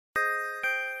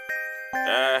It's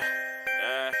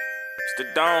the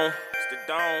dome. It's the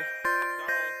dome.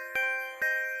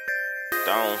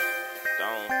 Dome.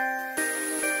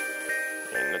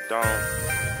 In the dome.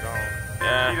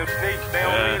 Yeah. See them sneaks, they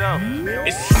don't need them.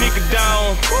 It's a sneaker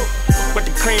dome. With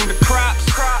the cream, the crops.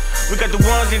 We got the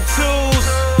ones and twos.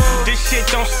 This shit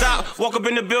don't stop. Walk up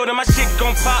in the building, my shit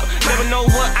gon' pop. Never know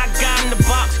what I got in the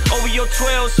box. Over your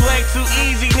 12, swag too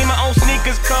easy. Need my own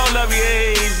sneakers, call up,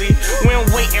 yeah, easy. We don't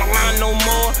wait in line no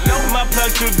more. My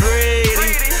plug too greedy.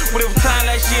 Whatever time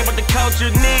that shit, but the culture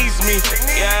needs me.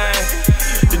 Yeah.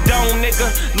 The dome,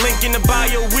 nigga, link in the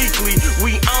bio weekly.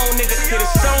 We own, nigga, hit a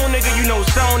song, nigga, you know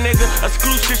song, nigga.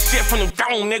 Exclusive shit from the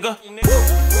dome, nigga.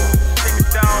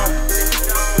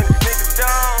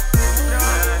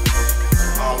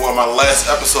 Well, my last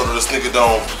episode of the Sneaker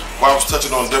Dome, where I was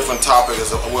touching on different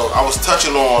topics. Well, I was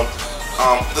touching on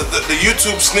the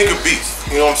YouTube sneaker beef.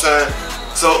 You know what I'm saying?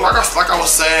 So, like I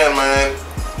was saying, man,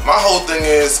 my whole thing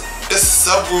is it's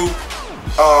several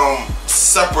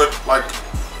separate like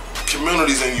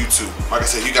communities in YouTube. Like I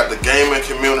said, you got the gaming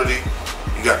community,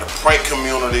 you got the prank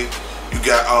community, you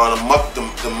got the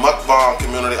mukbang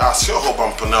community. I sure hope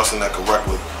I'm pronouncing that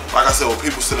correctly. Like I said, when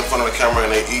people sit in front of the camera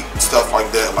and they eat stuff like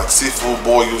that, like seafood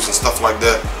boils and stuff like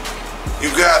that.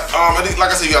 You got, like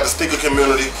I said, you got the sneaker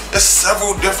community. There's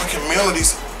several different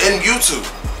communities in YouTube.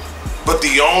 But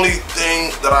the only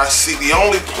thing that I see, the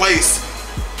only place,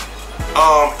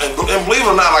 and believe it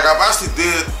or not, like I've actually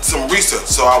did some research.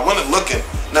 So I went and looking.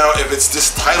 Now, if it's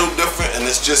just titled different and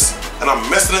it's just, and I'm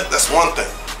missing it, that's one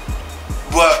thing.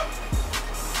 But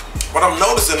what I'm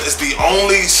noticing is the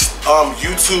only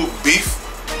YouTube beef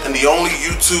and the only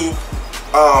YouTube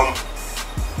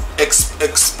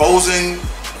exposing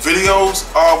videos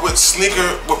are with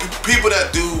people that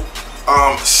do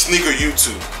sneaker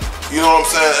YouTube. You know what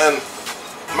I'm saying? And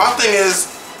my thing is,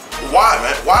 why,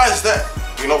 man? Why is that?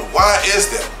 You know, why is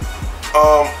that?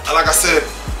 And like I said,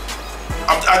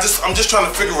 I'm just trying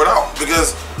to figure it out,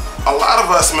 because a lot of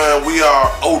us, man, we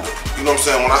are older. You know what I'm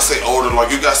saying? When I say older,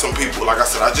 like you got some people, like I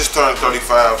said, I just turned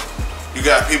 35. You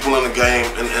got people in the game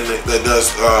and that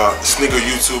does sneaker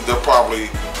YouTube. They're probably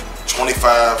 25,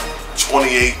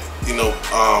 28, you know,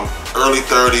 early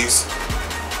 30s,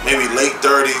 maybe late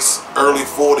 30s, early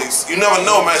 40s. You never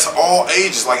know, man. It's all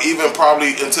ages, like even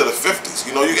probably into the 50s.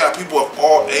 You know, you got people of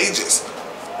all ages.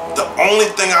 The only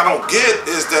thing I don't get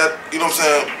is that, you know what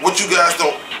I'm saying,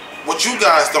 what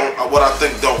I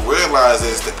think don't realize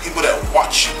is the people that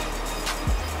watch you.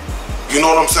 You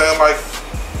know what I'm saying? Like,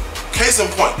 case in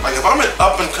point, like if I'm an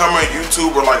up-and-coming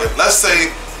YouTuber, like let's say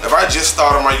if I just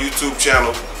started my YouTube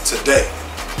channel today,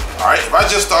 all right? If I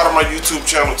just started my YouTube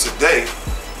channel today,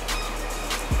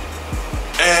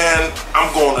 and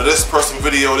I'm going to this person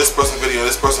video, this person video,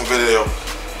 this person video,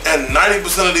 and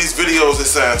 90% of these videos is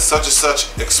saying such and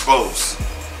such exposed,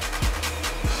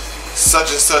 such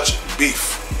and such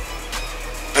beef,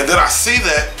 and then I see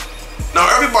that. Now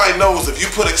everybody knows if you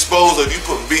put exposed or if you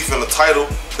put beef in the title,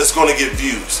 it's going to get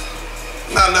views.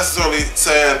 Not necessarily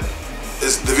saying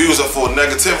the views are for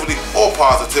negativity or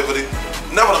positivity.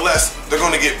 Nevertheless, they're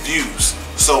going to get views.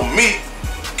 So me,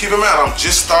 keep in mind, I'm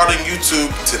just starting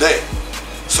YouTube today.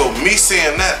 So me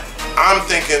seeing that, I'm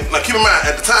thinking, now keep in mind,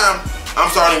 at the time I'm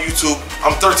starting YouTube,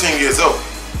 I'm 13 years old.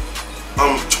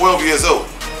 I'm 12 years old.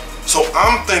 So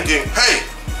I'm thinking, hey,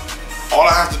 all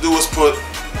I have to do is put,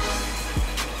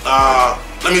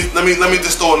 let me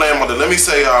just throw a name on it. Let me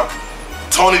say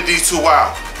Tony D2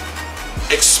 Wow.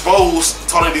 Expose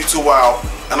Tony D2 Wow,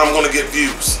 and I'm gonna get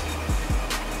views.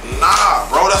 Nah,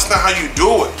 bro, that's not how you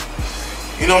do it.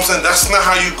 You know what I'm saying? That's not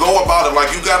how you go about it. Like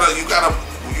you gotta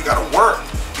work.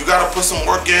 You gotta put some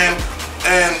work in,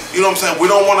 and you know what I'm saying.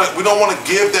 We don't want to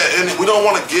give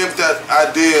that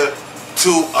idea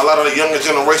to a lot of the younger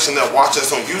generation that watch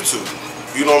us on YouTube.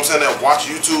 You know what I'm saying? That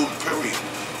watch YouTube. Period.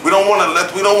 We don't want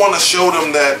to show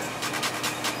them that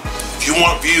if you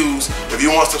want views, if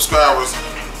you want subscribers,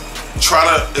 try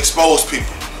to expose people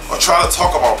or try to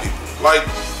talk about people. Like,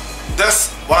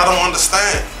 that's what I don't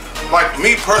understand. Like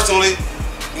me personally,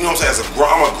 you know what I'm saying,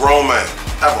 I'm a grown man.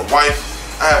 I have a wife,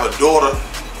 I have a daughter,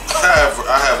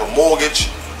 I have a mortgage,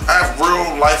 I have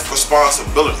real life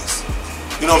responsibilities.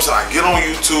 You know what I'm saying? I get on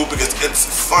YouTube because it's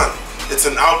fun. It's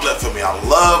an outlet for me. I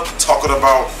love talking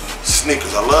about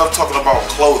sneakers. I love talking about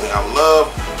clothing. I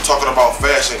love talking about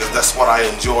fashion because that's what I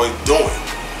enjoy doing.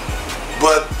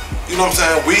 But you know what I'm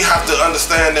saying? We have to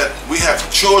understand that we have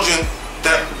children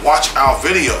that watch our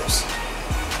videos.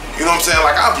 You know what I'm saying?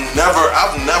 Like I've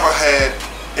never had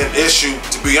an issue,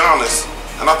 to be honest,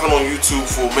 and I've been on YouTube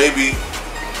for maybe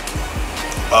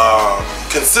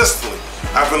consistently.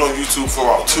 I've been on YouTube for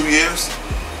about 2 years.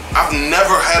 I've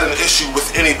never had an issue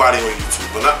with anybody on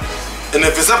YouTube. And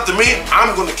if it's up to me,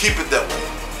 I'm gonna keep it that way.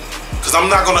 Because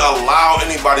I'm not gonna allow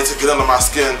anybody to get under my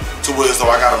skin to where as though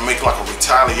I gotta make like a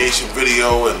retaliation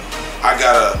video and I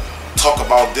gotta talk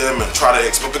about them and try to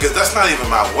explain, because that's not even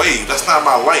my wave. That's not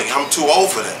my lane. I'm too old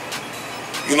for that.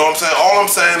 You know what I'm saying? All I'm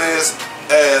saying is,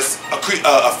 as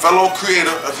a fellow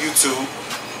creator of YouTube,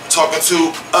 talking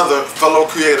to other fellow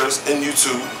creators in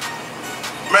YouTube,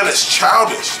 man, it's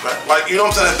childish, man. Like, you know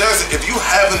what I'm saying? If you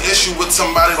have an issue with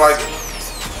somebody, like,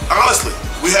 honestly,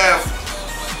 we have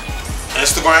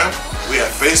Instagram, we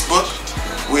have Facebook,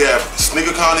 we have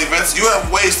SneakerCon events. You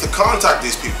have ways to contact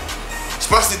these people,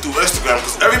 especially through Instagram,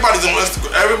 because everybody's on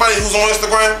Instagram. Everybody who's on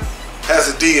Instagram has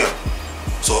a DM.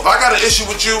 So if I got an issue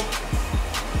with you,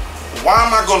 why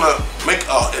am I gonna make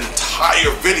an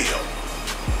entire video,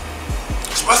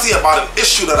 especially about an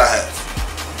issue that I have?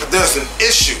 If there's an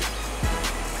issue,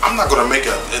 I'm not gonna make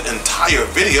an entire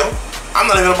video. I'm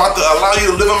not even about to allow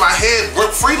you to live in my head rent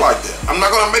free like that. I'm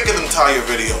not gonna make an entire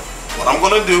video. What I'm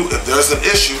gonna do, if there's an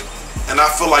issue and I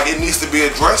feel like it needs to be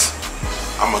addressed,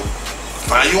 I'm gonna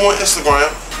find you on Instagram,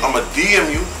 I'm gonna DM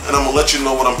you, and I'm gonna let you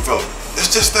know what I'm feeling. It's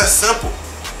just that simple.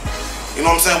 You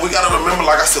know what I'm saying? We gotta remember,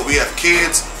 like I said, we have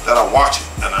kids that are watching.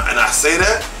 And I say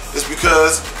that is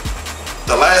because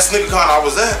the last SneakerCon I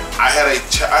was at, I had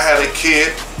a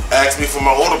kid ask me for my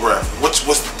autograph, which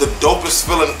was the dopest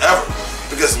feeling ever.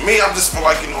 Because me, I'm just feel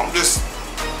like, I'm just,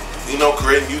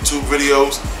 creating YouTube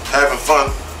videos, having fun.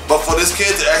 But for this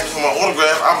kid to ask me for my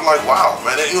autograph, I'm like, wow,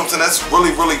 man, you know what I'm saying? That's really,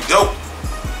 really dope.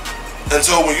 And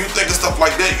so when you think of stuff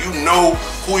like that, you know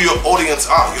who your audience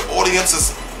are. Your audience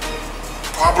is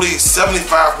probably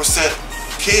 75%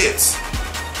 kids.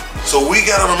 So we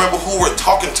gotta remember who we're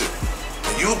talking to.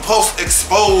 When you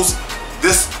expose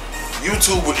this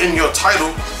YouTube within your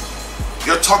title,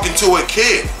 you're talking to a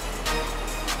kid.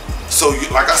 So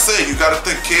like I said, you gotta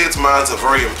think kids' minds are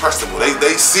very impressionable.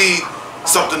 They see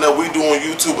something that we do on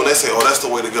YouTube and they say, oh, that's the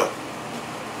way to go.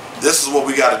 This is what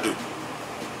we gotta do.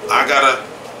 I gotta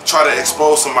try to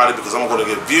expose somebody because I'm gonna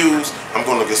get views, I'm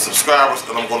gonna get subscribers,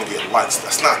 and I'm gonna get likes.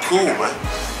 That's not cool, man.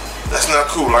 That's not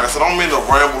cool. Like I said, I don't mean to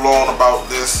ramble on about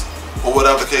this or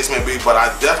whatever the case may be, but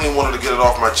I definitely wanted to get it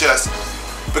off my chest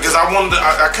because I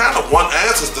kind of want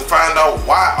answers to find out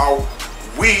why are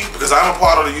we, because I'm a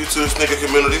part of the YouTube sneaker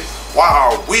community, why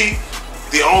are we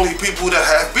the only people that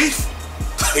have beef?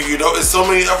 It's so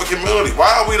many other communities. Why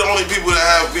are we the only people that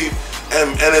have beef?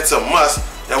 And it's a must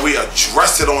that we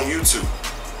address it on YouTube.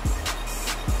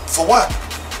 For what?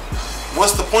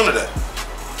 What's the point of that?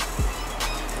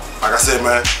 Like I said,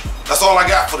 man, that's all I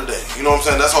got for today. You know what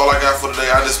I'm saying? That's all I got for today.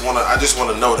 I just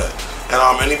wanna know that. And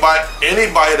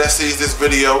anybody that sees this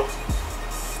video,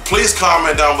 please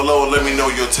comment down below and let me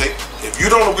know your take. If you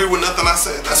don't agree with nothing I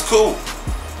said, that's cool.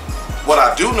 What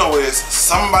I do know is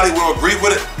somebody will agree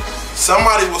with it.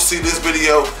 Somebody will see this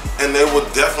video and they will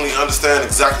definitely understand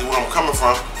exactly where I'm coming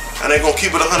from, and they're gonna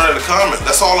keep it 100 in the comment.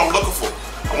 That's all I'm looking for.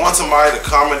 I want somebody to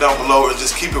comment down below and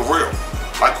just keep it real.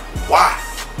 Like, why?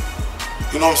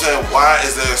 You know what I'm saying? Why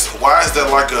is there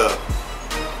like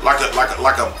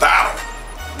a battle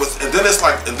with, and then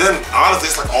honestly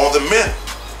it's like all the men.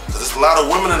 Cause there's a lot of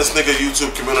women in this nigga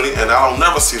YouTube community and I don't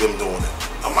never see them doing it.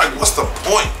 I'm like, what's the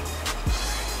point?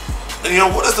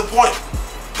 And what is the point?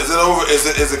 Is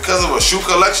it because of a shoe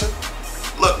collection?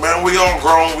 Look, man, we all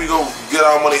grown. We go get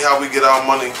our money how we get our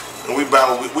money, and we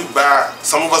buy.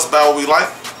 Some of us buy what we like.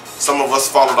 Some of us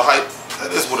follow the hype.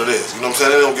 That is what it is. You know what I'm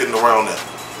saying? They don't getting around that.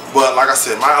 But like I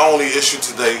said, my only issue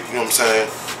today, you know what I'm saying?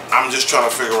 I'm just trying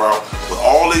to figure out with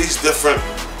all these different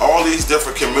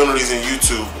communities in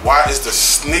YouTube, why is the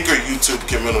sneaker YouTube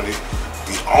community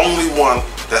the only one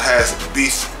that has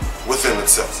beef within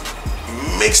itself?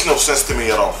 Makes no sense to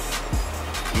me at all.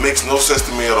 Makes no sense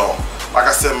to me at all. Like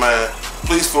I said, man,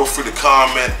 please feel free to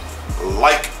comment,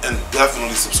 like, and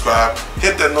definitely subscribe.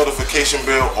 Hit that notification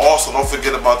bell. Also, don't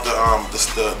forget about the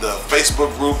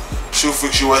Facebook group,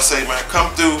 ShoeFreak USA, man.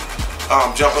 Come through,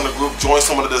 jump in the group, join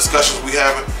some of the discussions we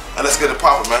having, and let's get it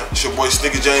poppin', man. It's your boy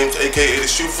Sneaker James, aka the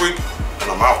ShoeFreak,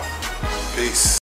 and I'm out. Peace.